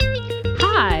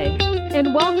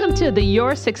and welcome to the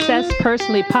Your Success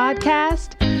Personally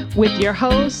podcast with your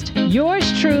host,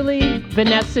 yours truly,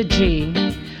 Vanessa G,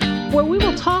 where we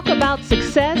will talk about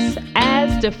success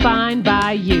as defined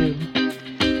by you.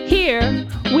 Here,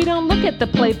 we don't look at the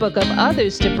playbook of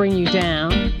others to bring you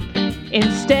down.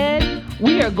 Instead,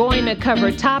 we are going to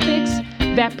cover topics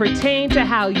that pertain to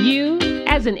how you,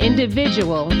 as an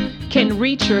individual, can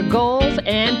reach your goals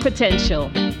and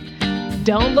potential.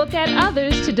 Don't look at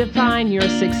others to define your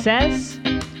success.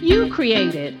 You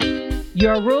create it.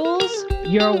 Your rules,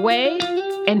 your way,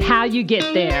 and how you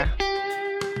get there.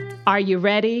 Are you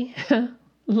ready?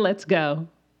 Let's go.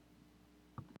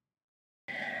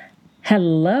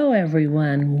 Hello,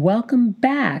 everyone. Welcome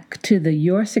back to the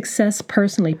Your Success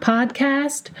Personally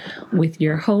podcast with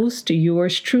your host,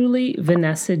 yours truly,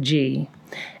 Vanessa G.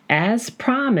 As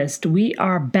promised, we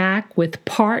are back with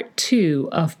part 2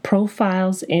 of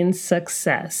Profiles in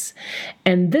Success.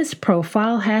 And this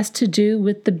profile has to do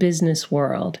with the business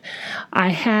world.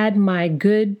 I had my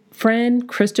good friend,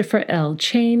 Christopher L.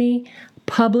 Cheney,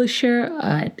 publisher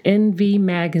at NV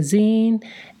Magazine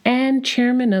and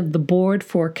chairman of the board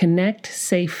for Connect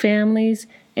Safe Families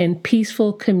and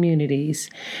Peaceful Communities.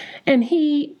 And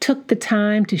he took the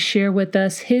time to share with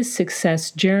us his success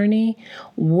journey,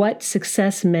 what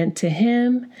success meant to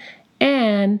him,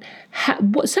 and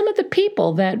some of the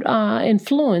people that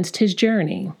influenced his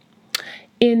journey.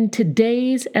 In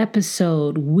today's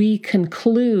episode, we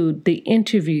conclude the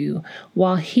interview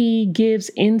while he gives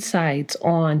insights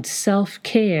on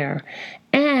self-care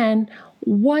and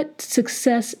what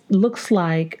success looks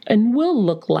like and will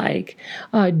look like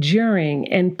during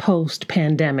and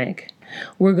post-pandemic.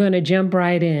 We're going to jump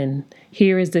right in.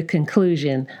 Here is the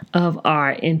conclusion of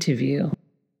our interview.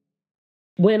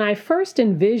 When I first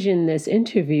envisioned this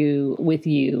interview with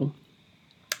you,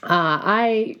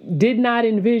 I did not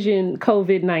envision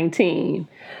COVID-19.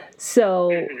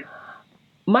 So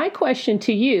my question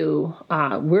to you,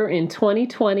 we're in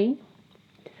 2020.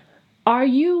 Are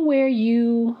you where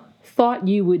you thought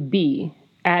you would be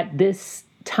at this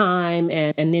time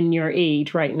and in your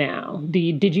age right now?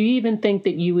 Did you even think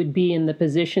that you would be in the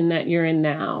position that you're in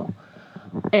now?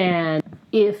 And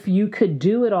if you could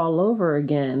do it all over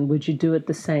again, would you do it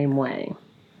the same way?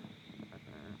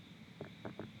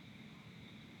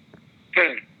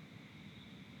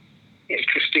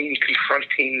 Interesting,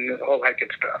 confronting, all that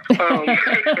good stuff.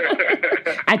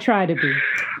 I try to be.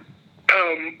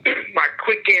 My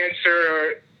quick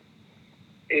answer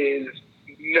is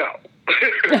no.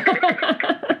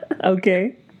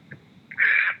 Okay.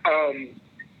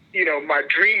 My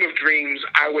dream of dreams,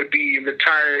 I would be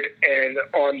retired and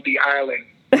on the island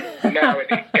now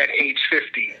at age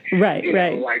 50. Right.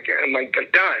 Like I'm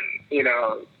done.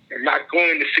 I'm not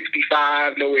going to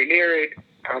 65, nowhere near it.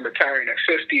 I'm retiring at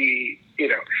 50.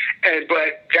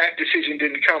 But that decision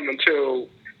didn't come until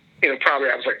probably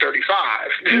I was like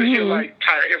 35. Mm-hmm. You're like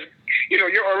tired of.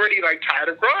 You're already like tired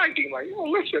of grinding. Like,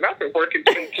 listen, I've been working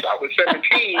since I was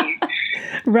 17.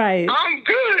 Right. I'm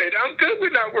good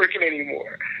with not working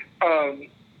anymore.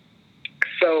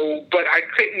 But I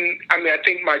couldn't. I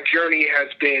think my journey has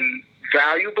been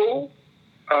valuable.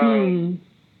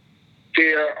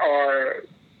 There are,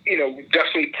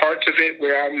 definitely parts of it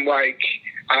where I'm like,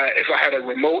 if I had a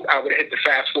remote, I would hit the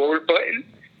fast forward button.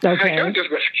 Okay. I'm just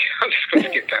going to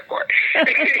skip that part. I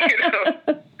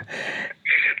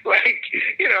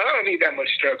don't need that much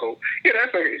struggle.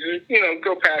 That's okay.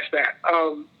 Go past that.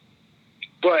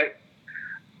 But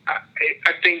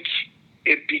I think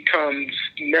it becomes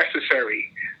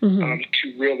necessary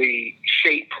to really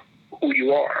shape who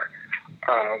you are.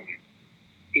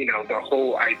 The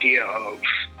whole idea of,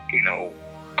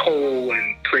 coal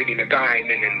and creating a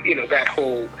diamond and, that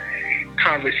whole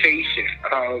conversation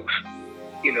of,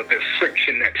 the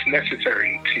friction that's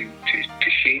necessary to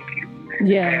shape you.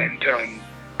 Yeah. And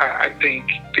I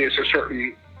think there's a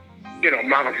certain,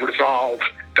 amount of resolve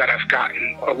that I've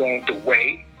gotten along the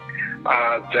way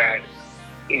that,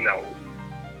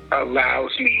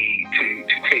 allows me to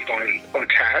take on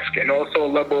task, and also a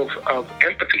level of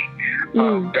empathy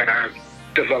that I've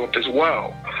developed as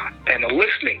well, and a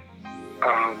listening,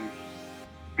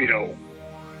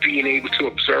 being able to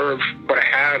observe what I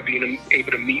have, being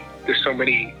able to meet with so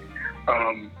many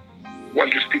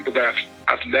wondrous people that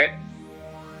I've met,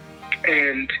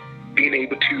 and being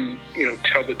able to,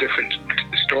 tell the different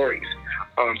stories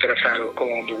that I've had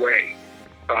along the way.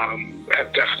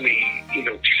 Have definitely,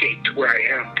 shaped where I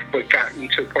am, but gotten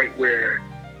to a point where,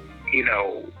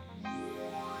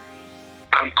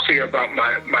 I'm clear about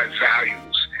my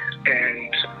values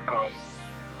and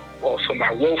also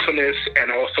my woefulness,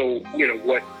 and also,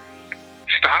 what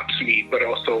stops me, but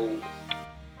also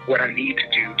what I need to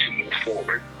do to move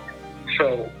forward.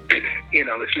 So,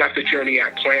 it's not the journey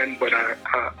I planned, but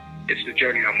it's the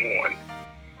journey I'm on.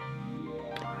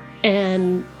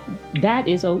 And that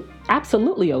is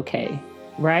absolutely okay,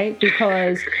 right?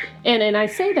 Because, and I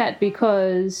say that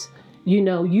because,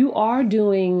 you are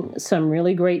doing some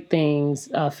really great things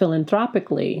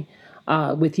philanthropically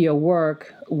with your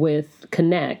work with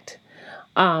Connect.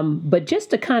 But just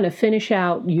to kind of finish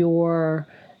out your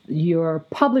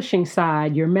publishing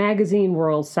side, your magazine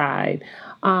world side,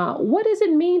 what does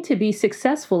it mean to be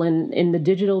successful in the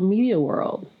digital media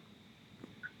world?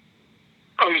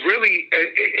 Really,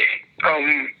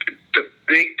 the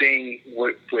big thing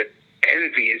with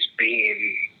Envy is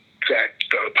being that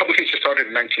the publication started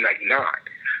in 1999.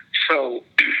 So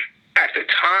at the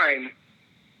time,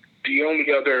 the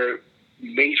only other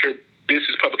major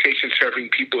business publication serving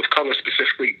people of color,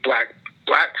 specifically black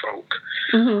folk,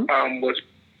 was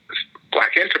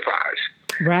Black Enterprise.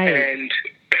 Right. And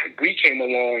we came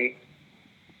along,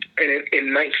 and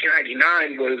in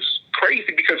 1999 was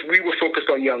crazy because we were focused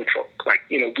on young folk.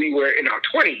 We were in our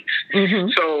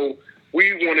 20s. So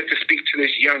we wanted to speak to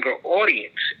this younger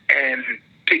audience, and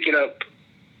picking up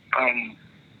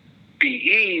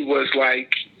BE was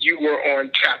like you were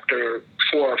on chapter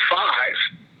 4 or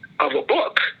 5 of a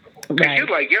book. Right. And you're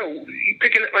like, yo, you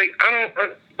picking it,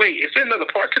 wait, is there another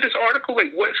part to this article?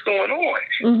 What's going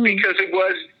on? Because it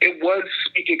was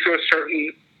speaking to a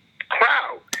certain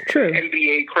crowd. True.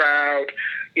 NBA crowd,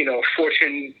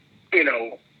 Fortune,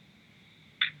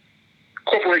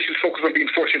 corporations focus on being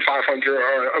Fortune 500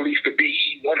 or at least the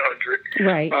BE 100.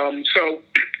 Right. So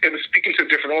it was speaking to a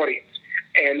different audience.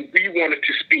 And we wanted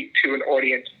to speak to an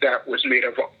audience that was made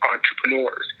of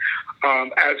entrepreneurs,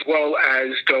 as well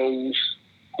as those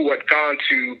who had gone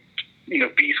to,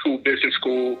 B school, business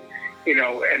school,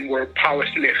 and were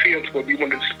polished in their fields, but we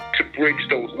wanted to bridge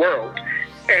those worlds.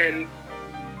 And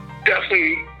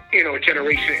definitely, a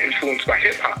generation influenced by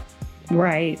hip hop.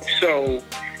 Right. So,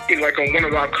 on one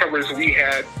of our covers, we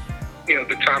had,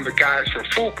 the time the guys from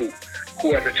FUBU,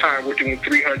 who at the time were doing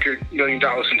 $300 million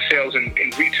in sales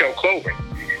in retail clothing.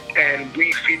 And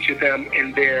we featured them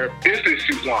in their business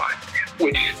suit line,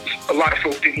 which a lot of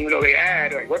folks didn't even know they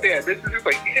had. What they had business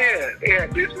suits? Yeah, they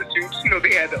had business suits.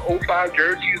 They had the 05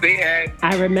 jerseys. They had...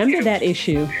 I remember that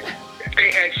issue.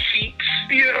 They had sheets,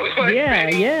 yeah. They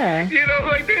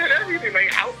had everything,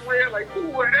 housewear,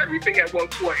 food and everything at one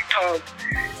point.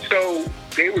 So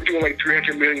they were doing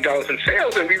 $300 million in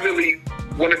sales, and we really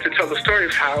wanted to tell the story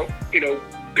of how,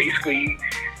 basically,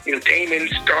 Damon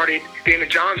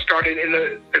John started in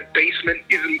the basement,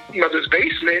 his mother's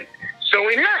basement,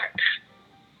 sewing hats.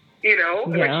 He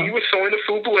was sewing the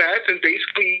FUBU hats and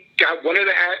basically got one of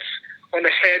the hats on the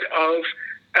head of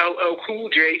LL Cool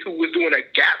J, who was doing a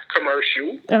Gap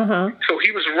commercial. So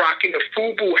he was rocking a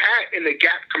FUBU hat in the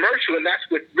Gap commercial, and that's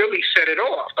what really set it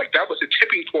off. That was a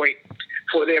tipping point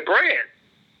for their brand.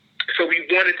 So we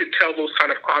wanted to tell those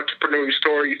kind of entrepreneurial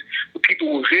stories with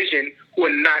people with vision who are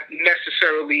not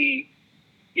necessarily,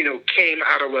 came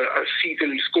out of a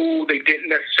seasoned school. They didn't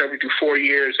necessarily do 4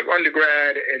 years of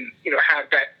undergrad and, have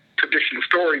that traditional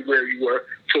story where you were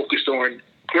focused on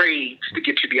grades to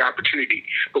get you the opportunity,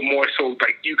 but more so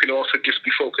you can also just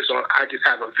be focused on, I just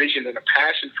have a vision and a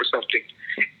passion for something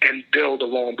and build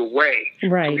along the way.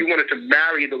 Right. So we wanted to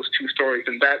marry those two stories,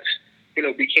 and that's,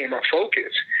 became our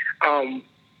focus.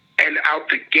 And out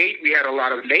the gate, we had a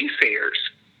lot of naysayers.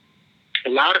 A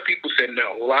lot of people said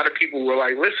no. A lot of people were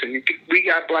like, listen, we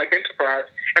got Black Enterprise.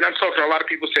 And I'm talking, a lot of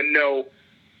people said no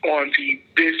on the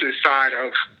business side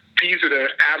of, these are the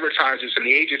advertisers and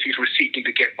the agencies we're seeking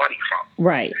to get money from.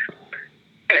 Right.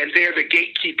 And they're the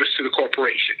gatekeepers to the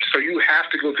corporation. So you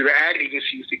have to go through the ad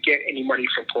agencies to get any money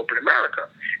from corporate America.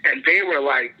 And they were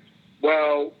like,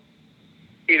 well,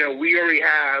 we already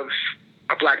have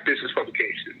a Black business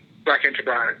publication, Black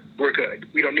Enterprise. We're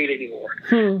good. We don't need any more.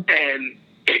 And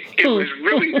it was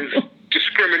really this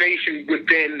discrimination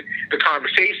within the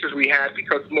conversations we had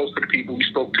because most of the people we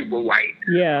spoke to were white.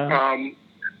 Yeah.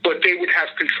 But they would have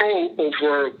control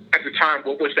over, at the time,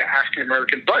 what was the African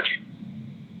American budget.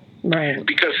 Right.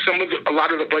 Because a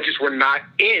lot of the budgets were not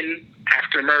in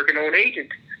African American owned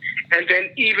agencies. And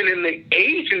then even in the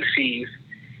agencies,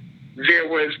 there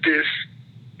was this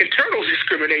internal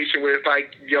discrimination where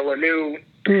it's y'all are new,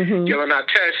 y'all are not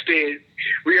tested.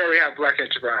 We already have Black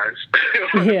Enterprise.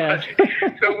 Yeah.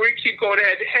 So we keep going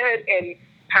head to head and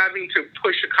having to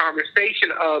push a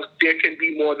conversation of there can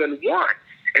be more than one.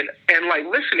 And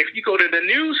listen, if you go to the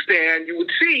newsstand, you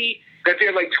would see that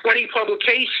there are 20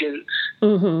 publications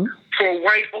for a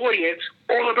white audience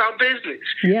all about business.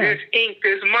 Yeah. There's Inc.,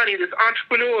 there's Money, there's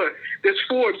Entrepreneur, there's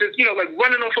Forbes, there's,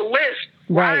 running off a list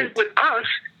Right. Why with us,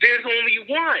 there's only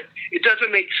one? It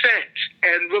doesn't make sense.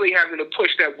 And really having to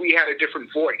push that we had a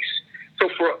different voice. So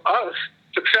for us,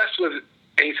 success was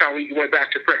anytime we went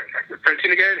back to print. Like, we're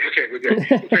printing again? Okay, we're good.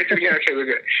 We're printing again? Okay, we're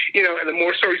good. You know, and the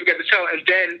more stories we get to tell, and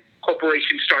then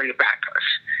corporations starting to back us.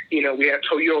 You know, we had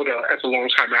Toyota as a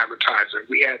long-time advertiser.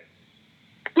 We had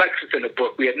Lexus in the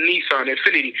book. We had Nissan,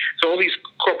 Infiniti. So all these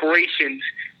corporations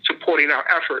supporting our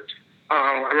efforts.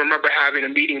 I remember having a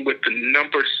meeting with the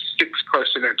number 6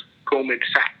 person at Goldman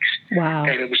Sachs. Wow.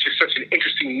 And it was just such an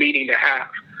interesting meeting to have.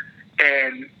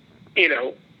 And, you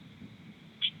know,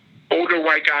 older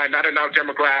white guy, not in our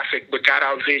demographic, but got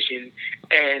our vision.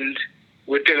 And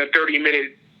within a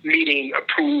 30-minute meeting,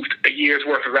 approved a year's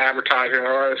worth of advertising.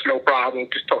 Oh, it's no problem.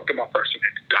 Just talk to my person and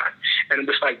it's done. And it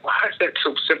was like, why is that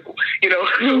so simple? You know,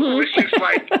 it was just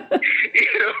like,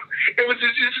 you know, it was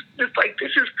just like,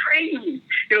 this is crazy.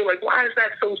 You know, like, why is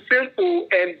that so simple?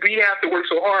 And we have to work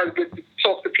so hard to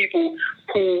talk to people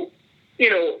who, you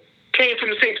know, came from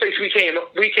the same place we came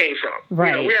from.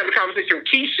 Right. You know, we had a conversation with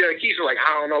Keisha. Keisha like,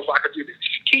 I don't know if I could do this.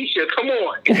 Keisha, come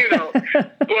on. You know,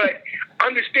 but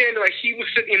understand like he was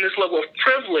sitting in this level of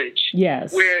privilege.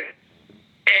 Yes. Where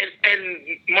and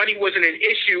money wasn't an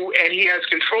issue, and he has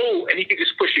control, and he can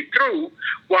just push it through.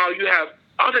 While you have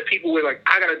other people who are like,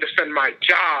 I got to defend my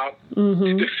job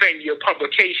to defend your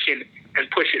publication and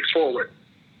push it forward.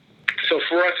 So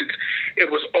for us, it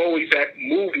was always that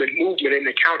movement, and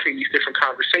encountering these different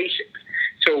conversations.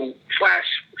 So flash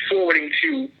forwarding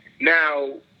to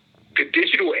now, the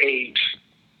digital age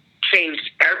changed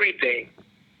everything.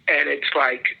 And it's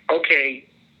like, okay,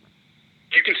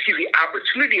 you can see the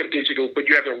opportunity of digital, but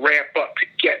you have to ramp up to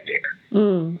get there.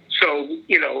 So,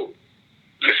 you know,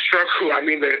 the struggle, I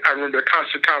remember the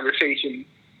constant conversation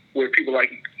where people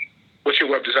like, what's your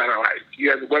web designer like? Do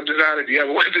you have a web designer? Do you have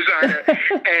a web designer?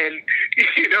 And,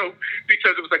 you know,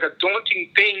 because it was like a daunting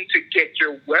thing to get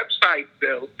your website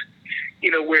built,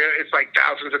 you know, where it's like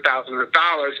thousands of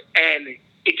dollars, and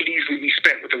it could easily be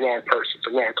spent with the wrong person,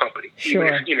 the wrong company. Sure.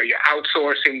 Even if, you know, you're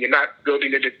outsourcing, you're not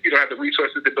building it, you don't have the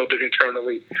resources to build it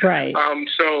internally. Right.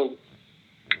 So,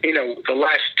 you know, the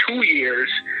last 2 years,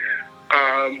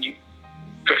 the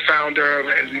founder of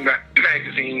Envy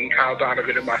Magazine, Kyle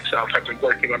Donovan, and myself have been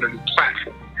working on a new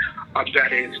platform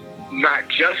that is not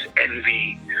just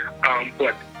Envy,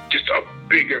 but just a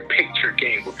bigger picture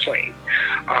game we're playing.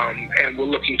 And we're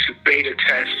looking to beta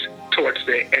test towards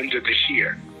the end of this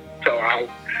year. So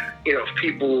if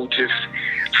people just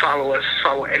follow us,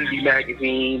 follow Envy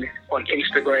Magazine on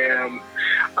Instagram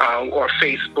or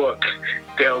Facebook,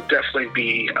 they'll definitely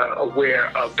be aware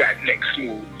of that next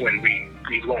move when we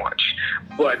launch.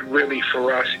 But really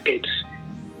for us, it's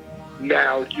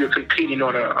now you're competing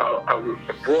on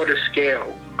a broader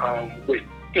scale with,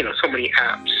 you know, so many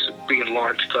apps being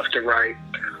launched left and right,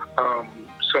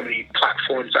 so many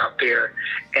platforms out there,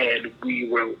 and we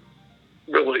were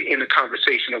really in a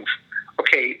conversation of,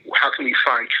 okay, how can we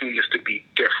fine-tune this to be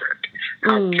different?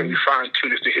 How can we fine-tune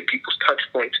this to hit people's touch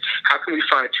points? How can we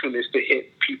fine-tune this to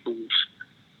hit people's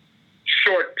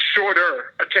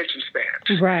shorter attention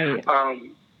spans? Right.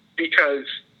 Because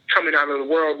coming out of the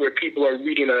world where people are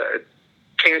reading a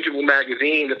tangible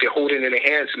magazine that they're holding in their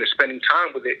hands and they're spending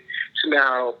time with it, so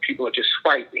now people are just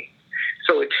swiping.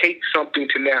 So it takes something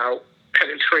to now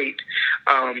penetrate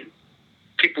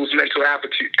people's mental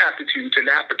aptitudes and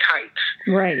appetites.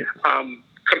 Right.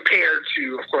 Compared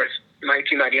to, of course,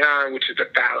 1999, which is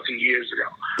 1,000 years ago,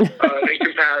 in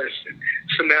comparison.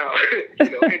 So now, you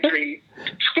know, entering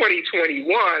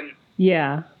 2021,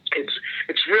 yeah,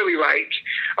 it's really like,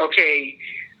 okay,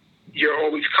 you're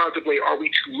always contemplating, are we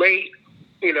too late?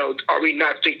 You know, are we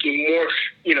not thinking more,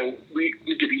 you know, we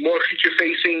need to be more future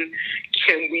facing?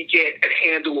 Can we get a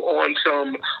handle on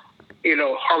some, you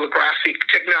know, holographic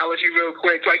technology real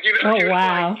quick? Like, you know,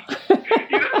 wow. Because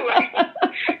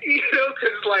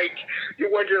like you're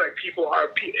wondering, like, people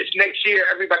are. It's next year.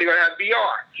 Everybody gonna have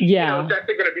VR. Yeah, you know, that's what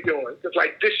they're gonna be doing. It's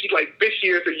like this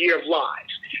year is the year of live.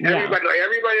 Yeah.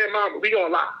 Everybody and mama, we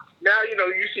going live. Now, you know,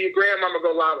 you see your grandmama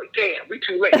go live. Like, damn, we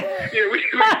too late. You know, we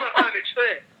behind the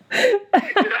trend. You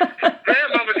know,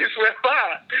 grandmama just went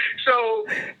live. So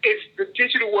it's the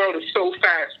digital world is so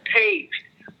fast paced,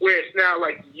 where it's now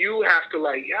like you have to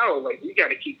we got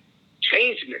to keep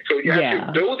changing it. So you're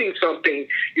actually building something,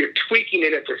 you're tweaking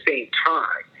it at the same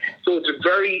time. So it's a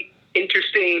very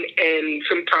interesting and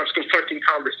sometimes confronting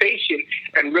conversation.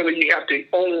 And really you have to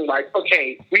own, like,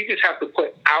 okay, we just have to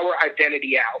put our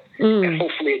identity out and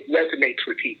hopefully it resonates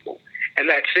with people. And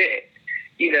that's it.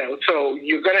 You know, so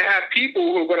you're going to have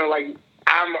people who are going to, like,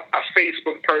 I'm a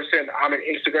Facebook person, I'm an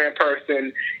Instagram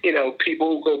person, you know,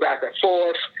 people who go back and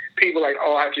forth, people like,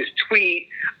 oh, I just tweet,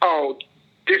 oh,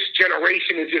 this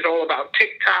generation is just all about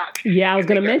TikTok. Yeah, I was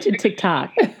going to mention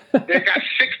TikTok. They got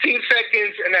 16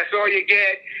 seconds, and that's all you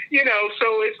get.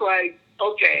 So it's like,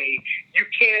 okay, you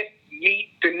can't meet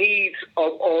the needs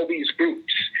of all these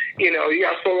groups. You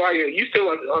got so like you still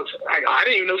on. I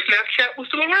didn't even know Snapchat was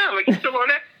still around. Like you still on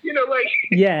that?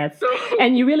 Yes. So,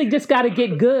 and you really just got to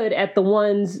get good at the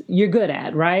ones you're good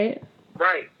at, right?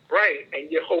 Right,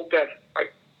 and you hope that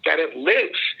it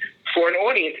lives for an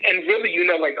audience, and really,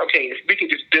 okay, if we could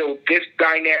just build this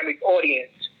dynamic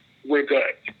audience, we're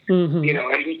good. Mm-hmm.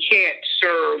 And we can't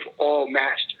serve all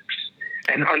masters,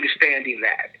 and understanding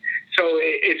that. So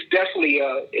it's definitely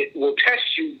it will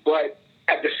test you, but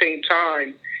at the same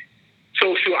time,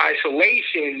 social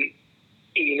isolation,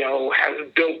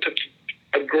 has built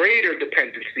a greater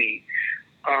dependency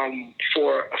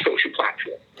for a social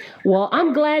platform. Well,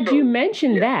 I'm glad you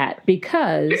mentioned that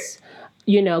because,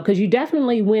 because you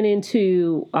definitely went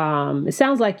into, it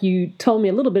sounds like you told me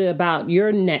a little bit about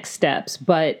your next steps,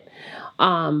 but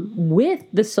with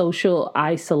the social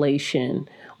isolation,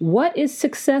 what is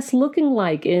success looking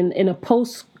like in a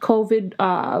post-COVID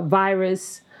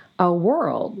virus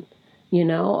world?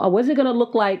 What's it going to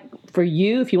look like for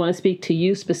you, if you want to speak to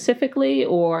you specifically,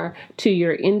 or to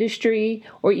your industry,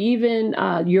 or even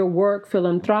your work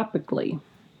philanthropically?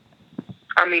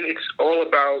 I mean, it's all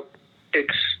about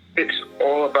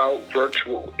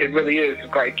virtual. It really is.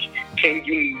 Like, can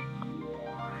you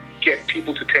get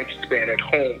people's attention span at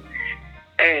home?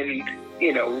 And,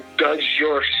 does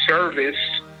your service,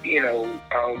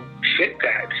 fit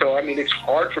that? So, I mean, it's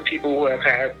hard for people who have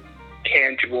had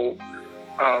tangible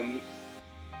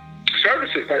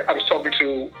services. I was talking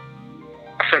to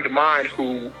a friend of mine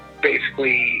who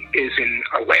basically is in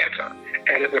Atlanta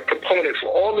and is a proponent for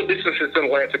all the businesses in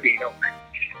Atlanta being open.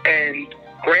 And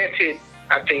granted,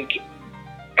 I think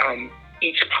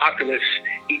each populace,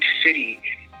 each city,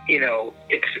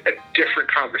 it's a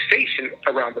different conversation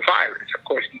around the virus. Of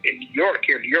course, in New York,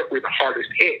 we're the hardest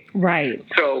hit. Right.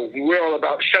 So we're all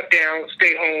about shut down,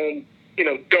 stay home,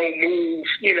 don't move,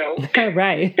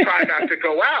 right. Try not to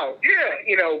go out.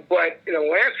 Yeah, but in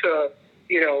Atlanta,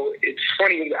 it's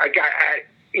funny.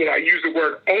 I use the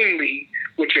word only,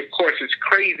 which of course is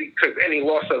crazy because any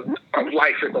loss of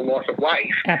life is a loss of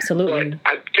life. Absolutely. But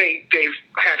I think they've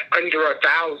had under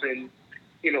 1,000,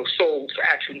 souls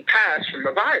actually pass from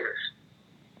the virus.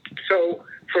 So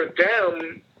for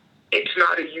them, it's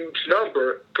not a huge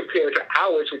number compared to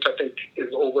ours, which I think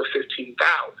is over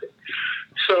 15,000.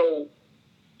 So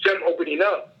them opening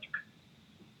up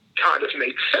kind of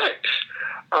makes sense.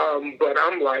 But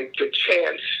I'm like, the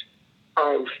chance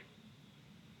of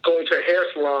going to a hair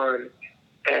salon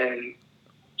and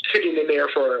sitting in there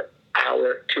for an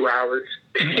hour, 2 hours,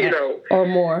 or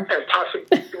more, and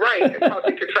possibly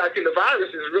contracting the virus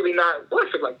is really not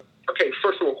worth it. Like, okay,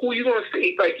 first of all, who are you going to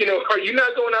see? Like, are you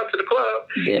not going out to the club?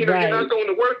 Yeah, you're not going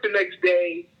to work the next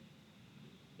day.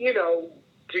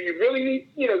 Do you really need,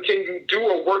 can you do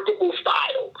a workable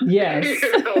style? Yes.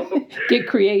 Get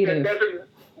creative. That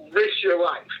doesn't risk your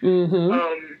life.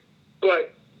 Mm-hmm.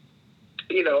 But,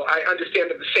 I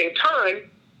understand at the same time,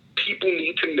 people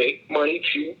need to make money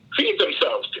to feed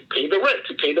themselves, to pay the rent,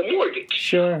 to pay the mortgage.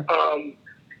 Sure.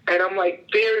 And I'm like,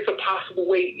 there is a possible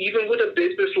way, even with a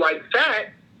business like that,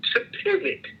 to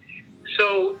pivot.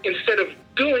 So instead of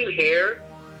doing hair,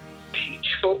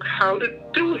 teach folk how to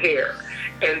do hair.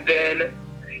 And then,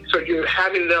 so you're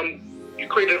having them, you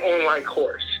create an online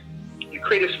course. You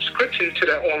create a subscription to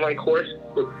that online course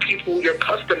where people, your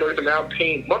customers, are now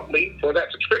paying monthly for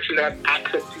that subscription to have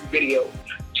access to video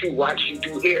to watch you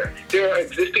do hair. There are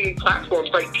existing platforms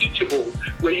like Teachable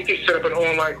where you can set up an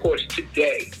online course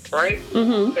today, right?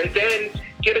 Mm-hmm. And then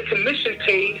get a commission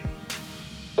paid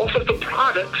off of the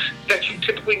products that you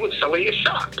typically would sell in your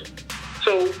shop.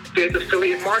 So there's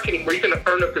affiliate marketing where you're going to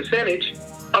earn a percentage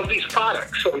of these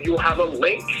products. So you'll have a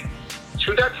link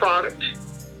to that product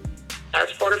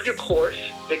as part of your course.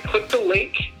 They click the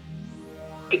link,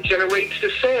 it generates the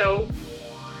sale.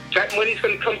 That money's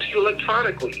going to come to you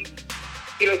electronically.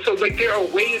 So like there are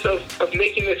ways of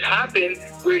making this happen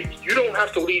where you don't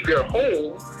have to leave your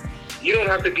home. You don't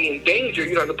have to be in danger.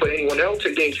 You don't have to put anyone else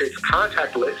in danger. It's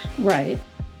contactless. Right.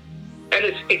 And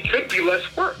it could be less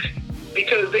work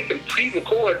because they can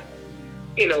pre-record,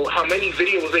 how many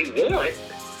videos they want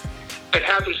and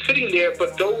have them sitting there,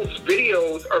 but those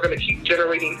videos are going to keep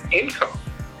generating income.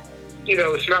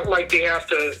 It's not like they have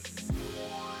to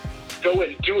go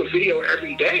and do a video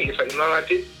every day. It's like, no, I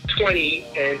did 20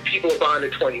 and people are buying the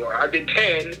 20, or I did 10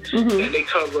 mm-hmm. and they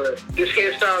cover this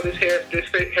hairstyle, this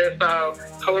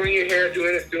hairstyle, coloring your hair,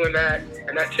 doing this, doing that,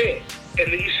 and that's it.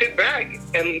 And then you sit back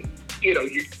and,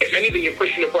 if anything, you're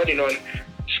pushing the button on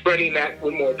spreading that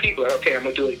with more people. Okay, I'm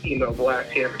gonna do an email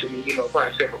blast here, I'm gonna do an email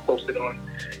blast here, I'm gonna post it on,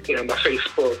 my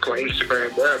Facebook or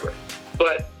Instagram, wherever.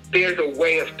 But there's a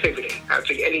way of pivoting. I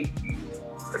think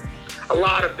a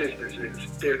lot of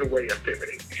businesses, there's a way of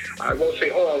pivoting. I won't say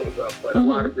all of them, but a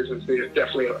lot of businesses, there's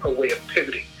definitely a way of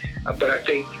pivoting. But I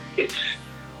think it's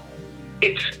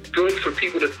good for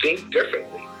people to think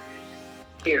differently.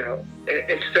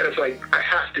 Instead of like, I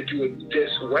have to do it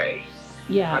this way.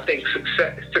 Yeah. I think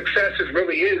success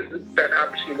really is that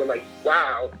opportunity where, like,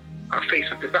 wow, I faced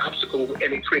with this obstacle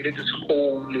and it created this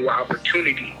whole new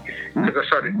opportunity because I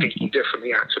started thinking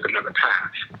differently. I took another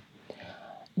path.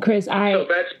 Chris, so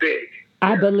that's big.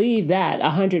 I believe that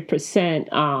 100%.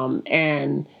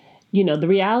 And, the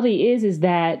reality is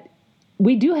that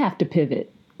we do have to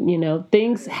pivot.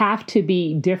 Things have to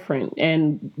be different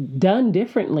and done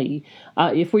differently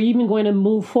if we're even going to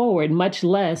move forward, much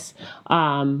less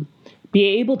be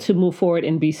able to move forward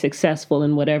and be successful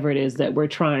in whatever it is that we're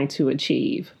trying to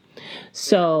achieve.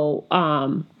 So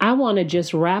I want to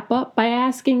just wrap up by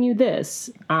asking you this.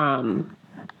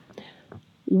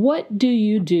 What do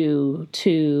you do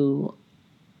to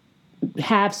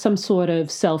have some sort of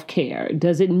self-care?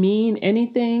 Does it mean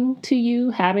anything to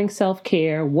you, having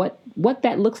self-care? What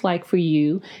that looks like for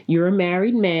you? You're a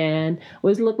married man.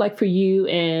 What does it look like for you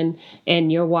and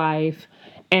your wife?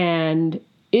 And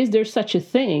is there such a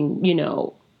thing?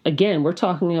 Again, we're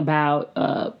talking about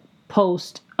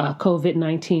post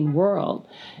COVID-19 world.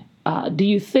 Do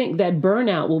you think that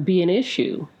burnout will be an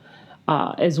issue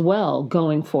as well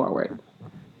going forward?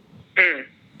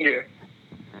 Yeah.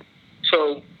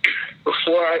 So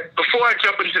before I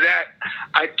jump into that,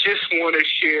 I just want to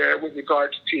share with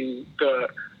regards to the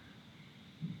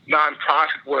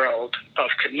nonprofit world of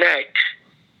Connect,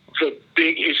 the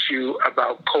big issue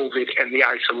about COVID and the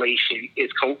isolation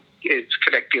is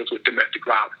Connect deals with domestic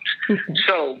violence. Mm-hmm.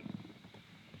 So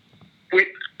with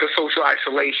the social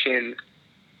isolation,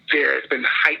 there's been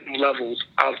heightened levels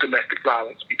of domestic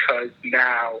violence because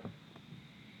now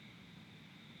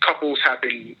couples have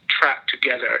been trapped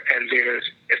together, and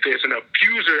if there's an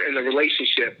abuser in the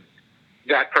relationship,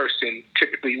 that person,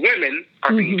 typically women,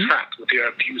 are being trapped with their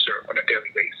abuser on a daily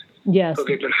basis. Yes. So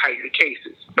there's been heightened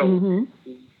cases. So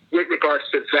with regards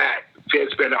to that,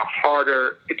 it's been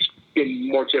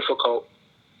more difficult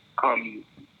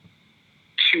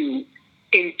to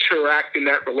interact in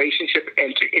that relationship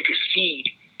and to intercede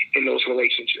in those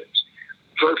relationships.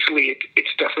 Virtually,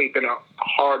 it's definitely been a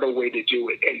harder way to do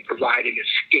it and provide an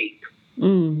escape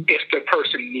if the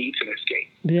person needs an escape.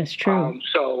 That's true.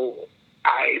 So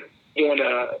I want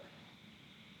to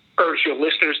urge your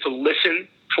listeners to listen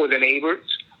for the neighbors,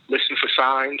 listen for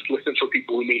signs, listen for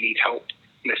people who may need help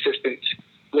and assistance,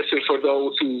 listen for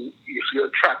those who, if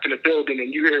you're trapped in a building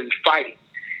and you're hearing fighting,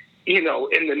 in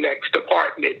the next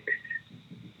apartment,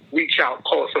 reach out,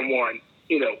 call someone,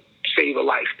 save a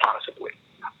life possibly.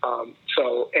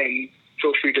 And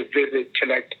feel free to visit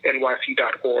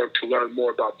connectnyc.org to learn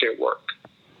more about their work.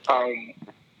 And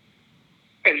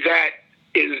that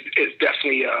is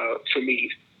definitely, for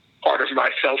me, part of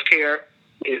my self-care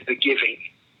is the giving.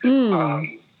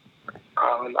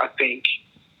 I think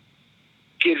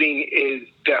giving is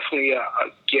definitely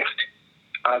a gift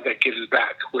that gives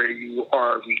back, where you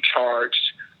are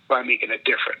recharged by making a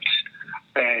difference.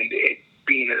 And it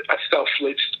being a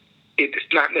selfless,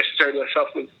 it's not necessarily a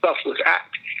selfless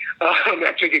act.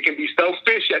 I think it can be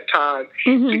selfish at times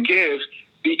to give,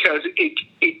 because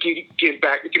it can give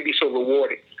back. It can be so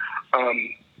rewarding.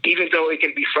 Even though it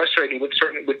can be frustrating with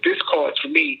this cause, for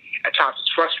me, at times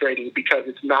it's frustrating because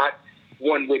it's not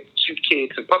one with cute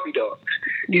kids and puppy dogs,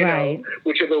 right,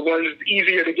 which are the ones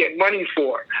easier to get money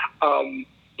for.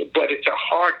 But it's a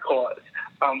hard cause.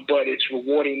 But it's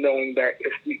rewarding knowing that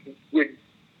if we're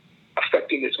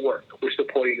affecting this work, we're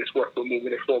supporting this work, we're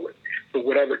moving it forward. So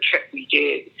whatever check we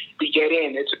get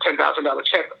in, it's a $10,000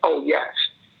 check. Oh yes,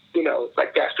 it's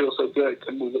like that feels so good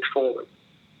to move it forward.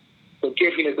 So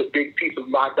giving is a big piece of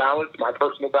my balance, my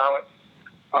personal balance.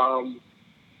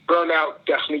 Burnout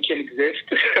definitely can exist,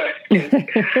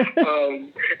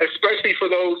 especially for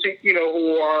those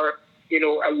who are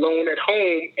alone at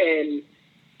home and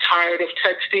tired of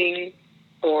texting,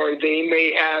 or it may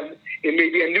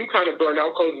be a new kind of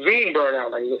burnout called Zoom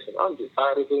burnout. Like, listen, I'm just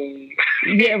tired of Zoom.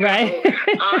 Yeah, right.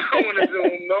 I don't want to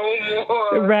Zoom no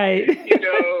more. Right.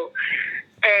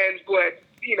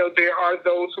 But there are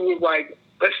those who are like,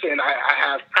 listen, I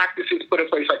have practices put in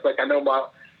place. Like I know my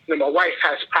wife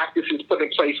has practices put in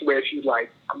place where she's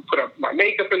like, I'm put up my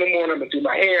makeup in the morning, I'm gonna do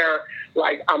my hair,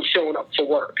 like I'm showing up for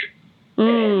work.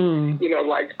 And,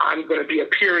 like I'm going to be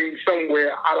appearing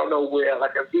somewhere, I don't know where,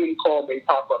 like a Zoom call may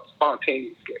pop up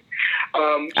spontaneously.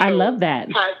 I love that.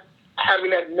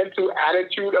 Having that mental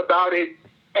attitude about it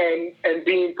and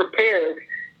being prepared,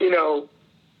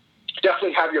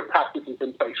 definitely have your practices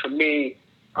in place. For me,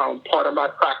 part of my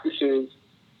practices,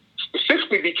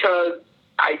 specifically because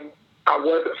I'm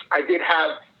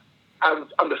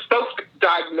the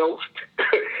self-diagnosed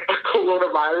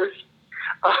coronavirus.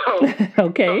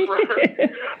 Okay.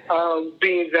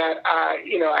 Being that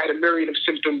I had a myriad of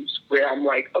symptoms where I'm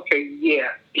like, okay, yeah,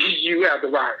 you have the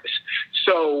virus.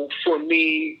 So for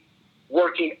me,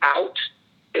 working out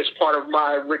is part of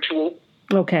my ritual.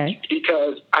 Okay.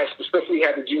 Because I specifically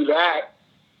had to do that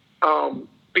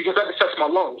because I had to test my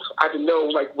lungs. I had to know,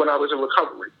 like, when I was in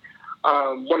recovery.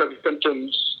 One of the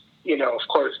symptoms, of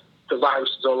course, the virus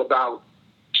is all about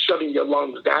shutting your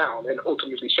lungs down and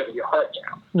ultimately shutting your heart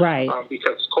down. Right.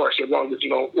 Because, of course, your lungs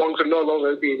are no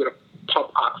longer be able to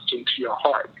pump oxygen to your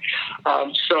heart.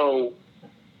 So,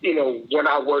 when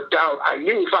I worked out, I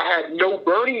knew if I had no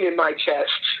burning in my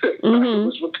chest, I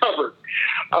was recovered.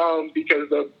 Because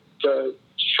the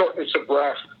shortness of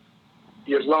breath,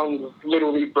 your lungs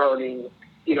literally burning,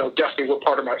 definitely were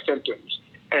part of my symptoms.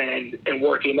 And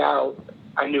working out,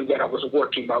 I knew that I was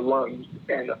working my lungs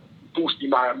and boosting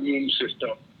my immune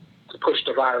system to push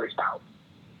the virus out.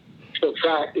 So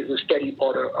that is a steady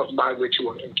part of my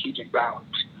ritual in keeping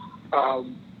balance.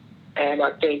 And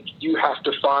I think you have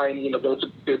to find,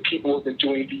 the people who have been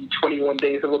doing the 21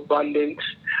 Days of Abundance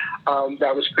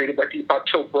that was created by Deepak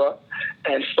Chopra,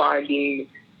 and finding,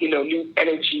 new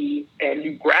energy and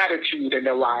new gratitude in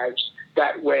their lives.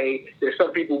 That way, there's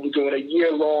some people who are doing a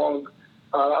year long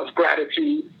of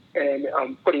gratitude and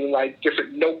putting like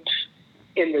different notes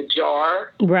in the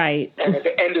jar. Right. And at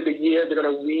the end of the year, they're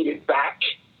going to read it back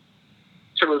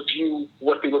to review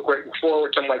what they were grateful for,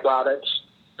 which I'm like, wow,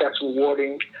 that's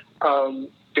rewarding.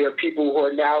 There are people who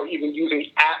are now even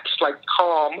using apps like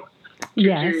Calm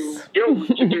to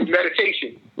do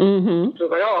meditation. Mm-hmm. So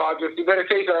like, I just do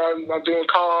meditation. I'm doing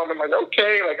Calm. I'm like,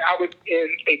 okay. Like, I was in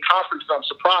a conference. I'm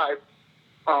surprised.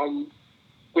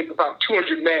 With about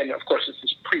 200 men. Of course, this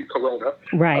is pre-corona.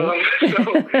 Right.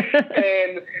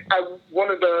 And one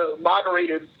of the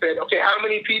moderators said, okay, how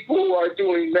many people are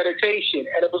doing meditation?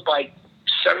 And it was like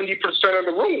 70% of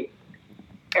the room.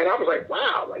 And I was like,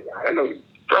 wow, like, I don't know,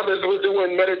 brothers were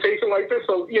doing meditation like this.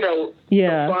 So,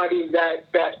 finding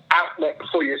that outlet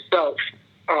for yourself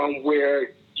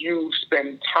where you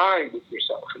spend time with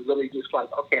yourself and really just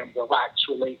like, okay, I'm relaxed,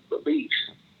 release.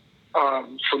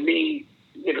 For me,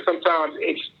 sometimes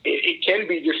it can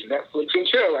be just Netflix and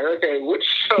chill. Like, okay, which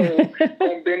show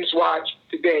I'm binge watch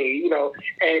today?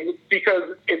 And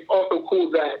because it's also cool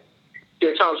that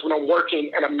there are times when I'm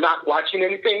working and I'm not watching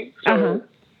anything, so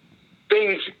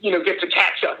things get to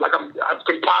catch up. Like I've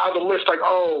compiled a list. Like,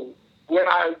 when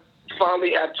I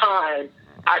finally have time,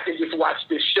 I can just watch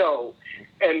this show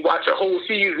and watch a whole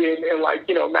season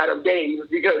in a matter of days,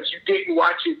 because you didn't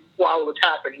watch it while it was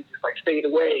happening. You just stayed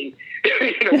away,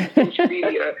 social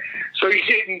media, so you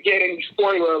didn't get any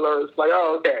spoiler alerts. Like,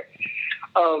 okay.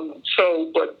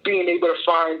 But being able to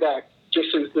find that this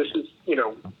is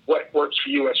what works for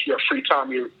you as your free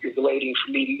time, you're relating.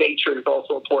 For me, nature is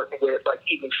also important. Where it's like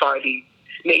even finding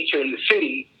nature in the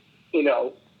city,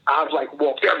 I've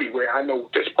walked everywhere. I know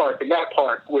this park and that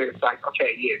park where it's like,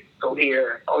 okay, yeah, go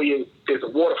here. Oh yeah, there's a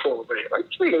waterfall over there. Like,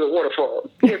 there's a waterfall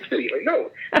in the city. Like,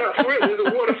 no, for real, there's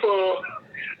a waterfall.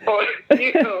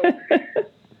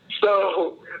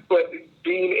 So, but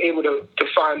being able to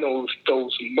find those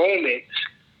moments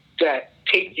that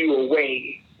take you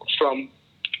away from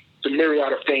the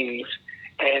myriad of things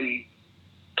and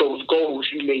those goals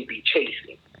you may be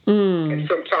chasing. And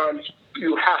sometimes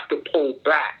you have to pull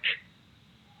back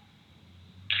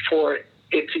for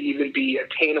it to even be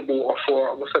attainable, or for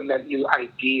all of a sudden that new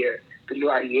idea, the new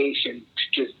ideation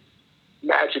to just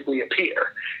magically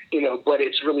appear, but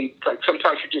it's really like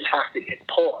sometimes you just have to hit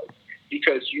pause,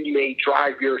 because you may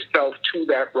drive yourself to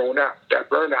that burnout.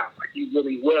 Like, you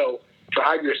really will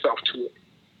drive yourself to it,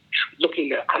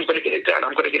 looking at, I'm going to get it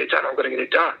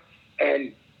done.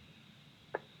 And,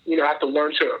 have to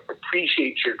learn to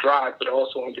appreciate your drive, but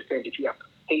also understand that you have to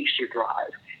pace your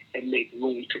drive and make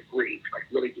room to breathe. Like,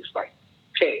 really just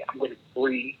okay, I'm going to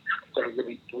breathe. I'm going to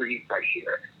really breathe right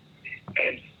here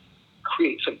and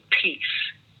create some peace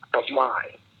of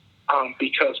mind.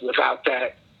 Because without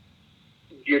that,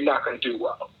 you're not going to do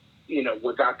well.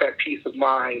 Without that peace of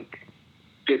mind,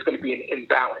 there's going to be an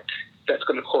imbalance that's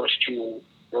going to cost you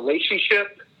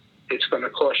relationship. It's going to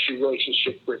cost you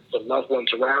relationship with the loved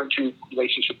ones around you,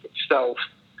 relationship with self,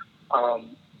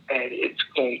 and it's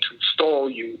going to stall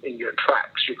you in your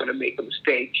tracks. You're going to make a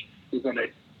mistake. You're going to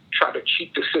try to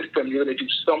cheat the system. You're going to do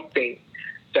something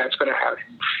that's going to have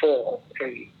you fall.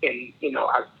 And you know,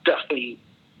 I've definitely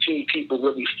seen people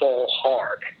really fall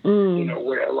hard, you know,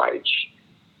 where like,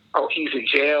 oh, he's in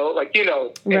jail, like, you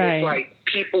know, and it's like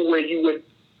people where you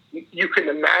can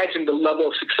imagine the level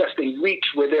of success they reach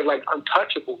where they're like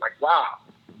untouchable, like, wow.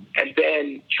 And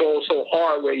then fall so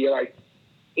hard where you're like,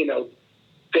 you know,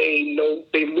 they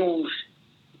lose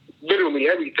literally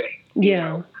everything. Yeah. You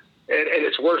know? And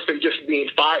it's worse than just being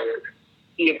fired,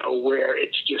 you know, where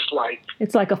it's just like...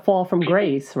 It's like a fall from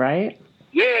grace, right?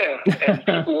 Yeah. And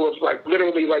people have like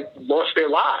literally like lost their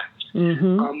lives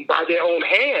by their own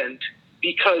hand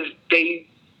because they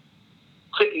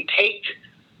couldn't take,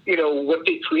 you know, what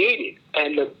they created.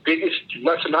 And the biggest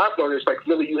lesson I've learned is like,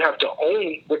 really, you have to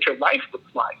own what your life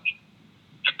looks like.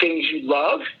 Things you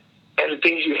love and the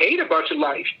things you hate about your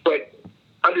life, but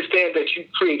understand that you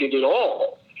created it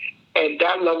all. And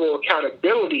that level of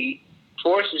accountability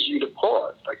forces you to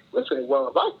pause. Like, listen, well,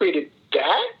 if I created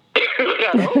that,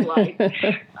 I don't like, how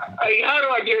do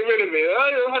I get rid of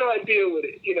it? How do I deal with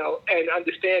it? You know, and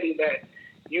understanding that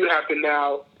you have to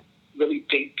now really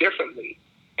think differently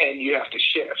and you have to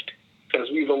shift because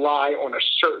we rely on a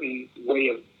certain way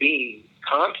of being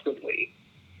constantly.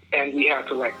 And we have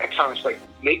to, like, at times, like,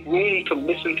 make room to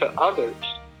listen to others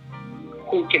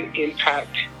who can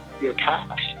impact your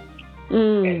past.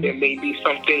 And there may be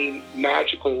something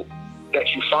magical that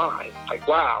you find. Like,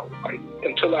 wow, like,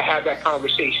 until I have that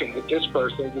conversation with this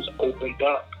person who's opened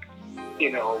up,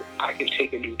 you know, I can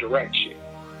take a new direction.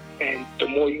 And the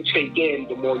more you take in,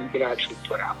 the more you can actually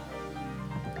put out.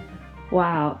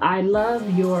 Wow. I love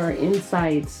your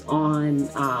insights on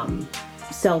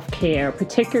self-care,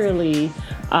 particularly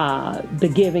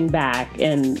the giving back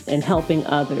and helping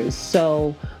others.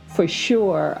 So for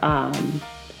sure,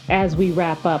 as we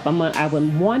wrap up, I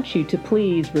would want you to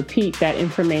please repeat that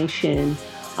information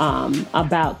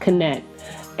about Connect.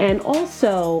 And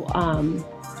also,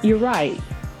 you're right.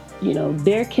 You know,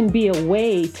 there can be a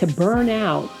way to burn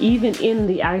out even in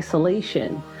the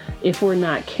isolation if we're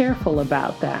not careful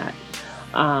about that.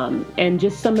 And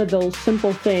just some of those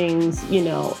simple things, you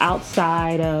know,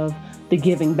 outside of the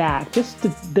giving back, just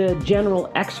the general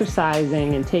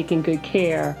exercising and taking good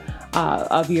care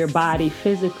of your body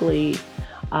physically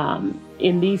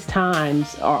in these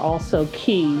times are also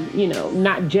key, you know,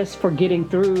 not just for getting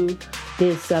through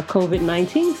this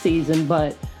COVID-19 season,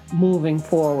 but moving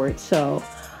forward. So,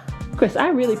 Chris, I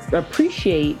really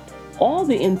appreciate all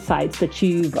the insights that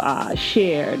you've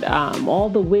shared, all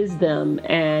the wisdom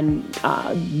and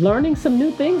learning some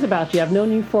new things about you. I've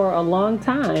known you for a long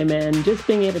time, and just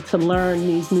being able to learn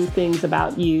these new things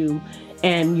about you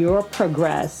and your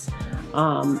progress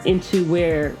into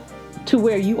where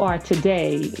you are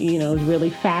today, you know, is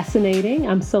really fascinating.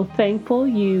 I'm so thankful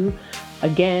you,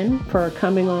 again, for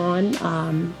coming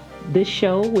on this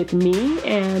show with me.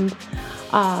 And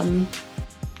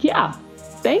yeah,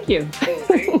 thank you.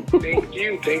 Thank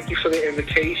you. Thank you for the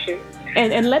invitation.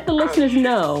 And let the listeners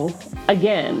know,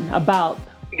 again, about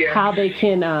how they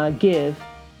can give.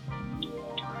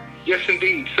 Yes,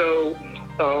 indeed. So,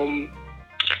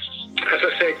 as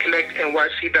I said,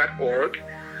 connectnyc.org.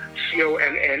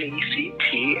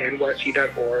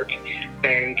 CONNECT.NYC.org,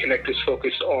 and Connect is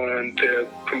focused on the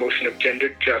promotion of gender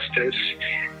justice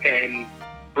and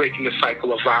breaking the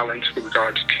cycle of violence with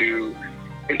regards to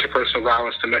interpersonal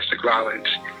violence, domestic violence.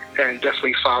 And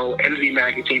definitely follow Envy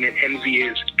Magazine, and Envy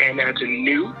is N as in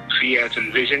new, V as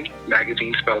in vision,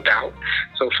 magazine spelled out.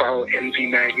 So follow Envy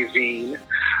Magazine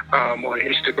on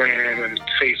Instagram and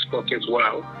Facebook as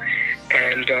well.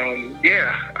 And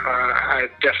I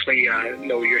definitely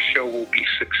know your show will be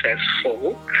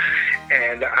successful,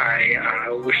 and I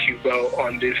wish you well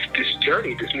on this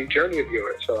journey, this new journey of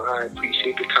yours. So I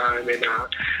appreciate the time, and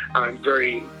I'm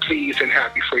very pleased and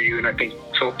happy for you. And I think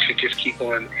folks should just keep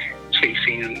on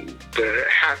chasing the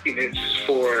happiness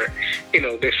for, you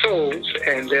know, their souls,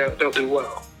 and they'll do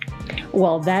well.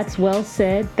 Well, that's well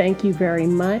said. Thank you very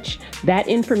much. That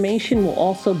information will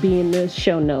also be in the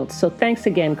show notes. So thanks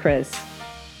again, Chris.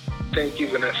 Thank you,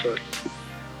 Vanessa.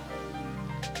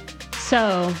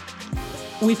 So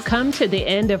we've come to the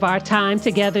end of our time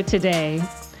together today.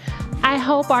 I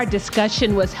hope our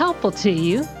discussion was helpful to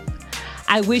you.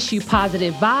 I wish you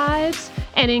positive vibes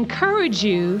and encourage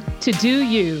you to do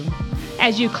you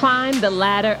as you climb the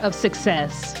ladder of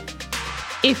success.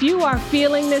 If you are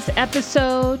feeling this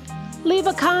episode, leave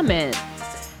a comment.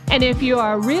 And if you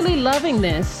are really loving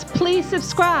this, please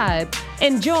subscribe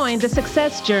and join the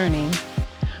success journey.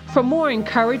 For more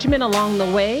encouragement along the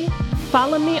way,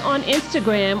 follow me on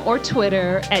Instagram or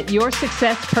Twitter at Your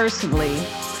Success Personally,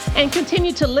 and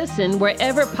continue to listen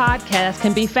wherever podcasts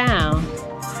can be found.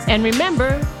 And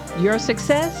remember, your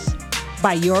success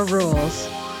by your rules.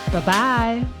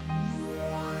 Bye-bye.